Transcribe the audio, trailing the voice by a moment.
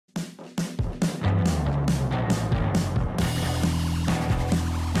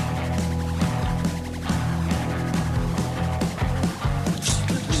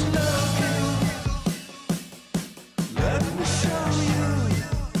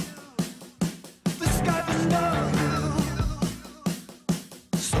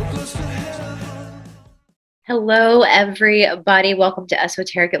Hello, everybody. Welcome to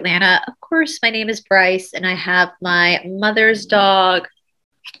Esoteric Atlanta. Of course, my name is Bryce, and I have my mother's dog,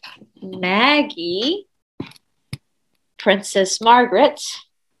 Maggie, Princess Margaret,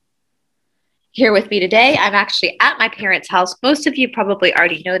 here with me today. I'm actually at my parents' house. Most of you probably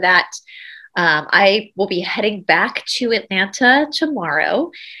already know that. I will be heading back to Atlanta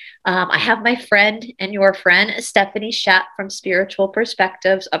tomorrow. I have my friend and your friend, Stephanie Schapp from Spiritual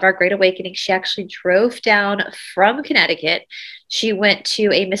Perspectives of Our Great Awakening. She actually drove down from Connecticut. She went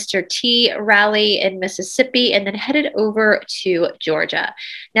to a Mr. T rally in Mississippi and then headed over to Georgia.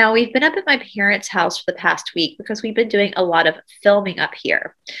 Now, we've been up at my parents' house for the past week because we've been doing a lot of filming up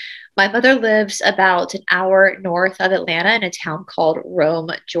here. My mother lives about an hour north of Atlanta in a town called Rome,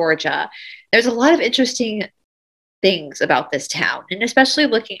 Georgia. There's a lot of interesting things about this town, and especially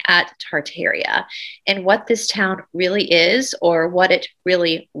looking at Tartaria and what this town really is or what it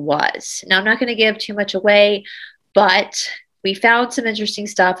really was. Now, I'm not going to give too much away, but we found some interesting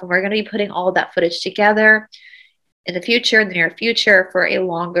stuff, and we're going to be putting all of that footage together in the future, in the near future, for a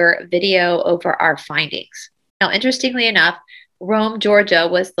longer video over our findings. Now, interestingly enough, Rome, Georgia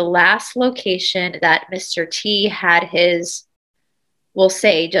was the last location that Mr. T had his, we'll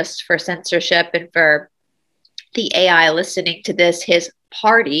say, just for censorship and for the AI listening to this, his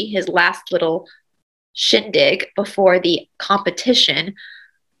party, his last little shindig before the competition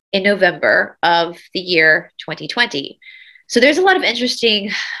in November of the year 2020. So there's a lot of interesting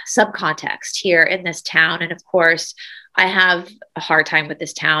subcontext here in this town. And of course, I have a hard time with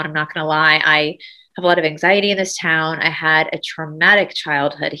this town. I'm not going to lie. I have a lot of anxiety in this town. I had a traumatic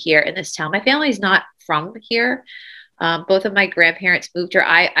childhood here in this town. My family's not from here. Both of my grandparents moved here.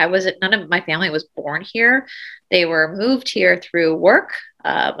 I wasn't, none of my family was born here. They were moved here through work.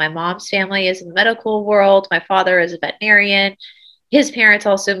 My mom's family is in the medical world. My father is a veterinarian. His parents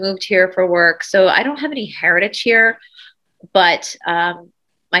also moved here for work. So I don't have any heritage here, but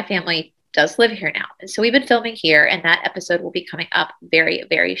my family does live here now. And so we've been filming here, and that episode will be coming up very,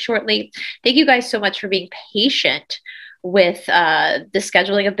 very shortly. Thank you guys so much for being patient with the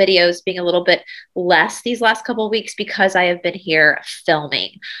scheduling of videos being a little bit less these last couple of weeks because I have been here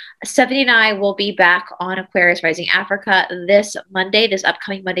filming. Stephanie and I will be back on Aquarius Rising Africa this Monday, this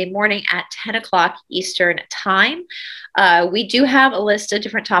upcoming Monday morning at 10 o'clock Eastern time. We do have a list of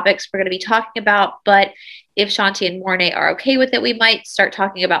different topics we're going to be talking about, but if Shanti and Mornay are okay with it, we might start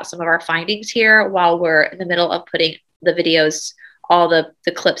talking about some of our findings here while we're in the middle of putting the videos, all the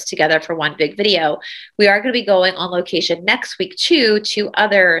clips together for one big video. We are going to be going on location next week too, to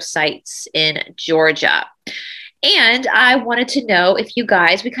other sites in Georgia. And I wanted to know if you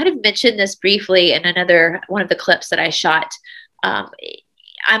guys, we kind of mentioned this briefly in another one of the clips that I shot.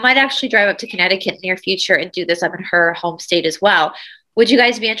 I might actually drive up to Connecticut in the near future and do this up in her home state as well. Would you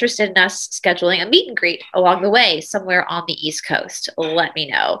guys be interested in us scheduling a meet and greet along the way somewhere on the East Coast? Let me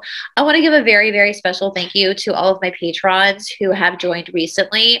know. I want to give a very, very special thank you to all of my patrons who have joined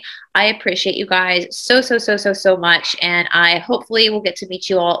recently. I appreciate you guys so much. And I hopefully will get to meet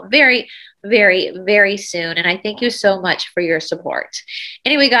you all very, very, very soon. And I thank you so much for your support.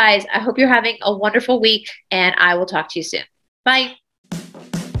 Anyway, guys, I hope you're having a wonderful week, and I will talk to you soon. Bye.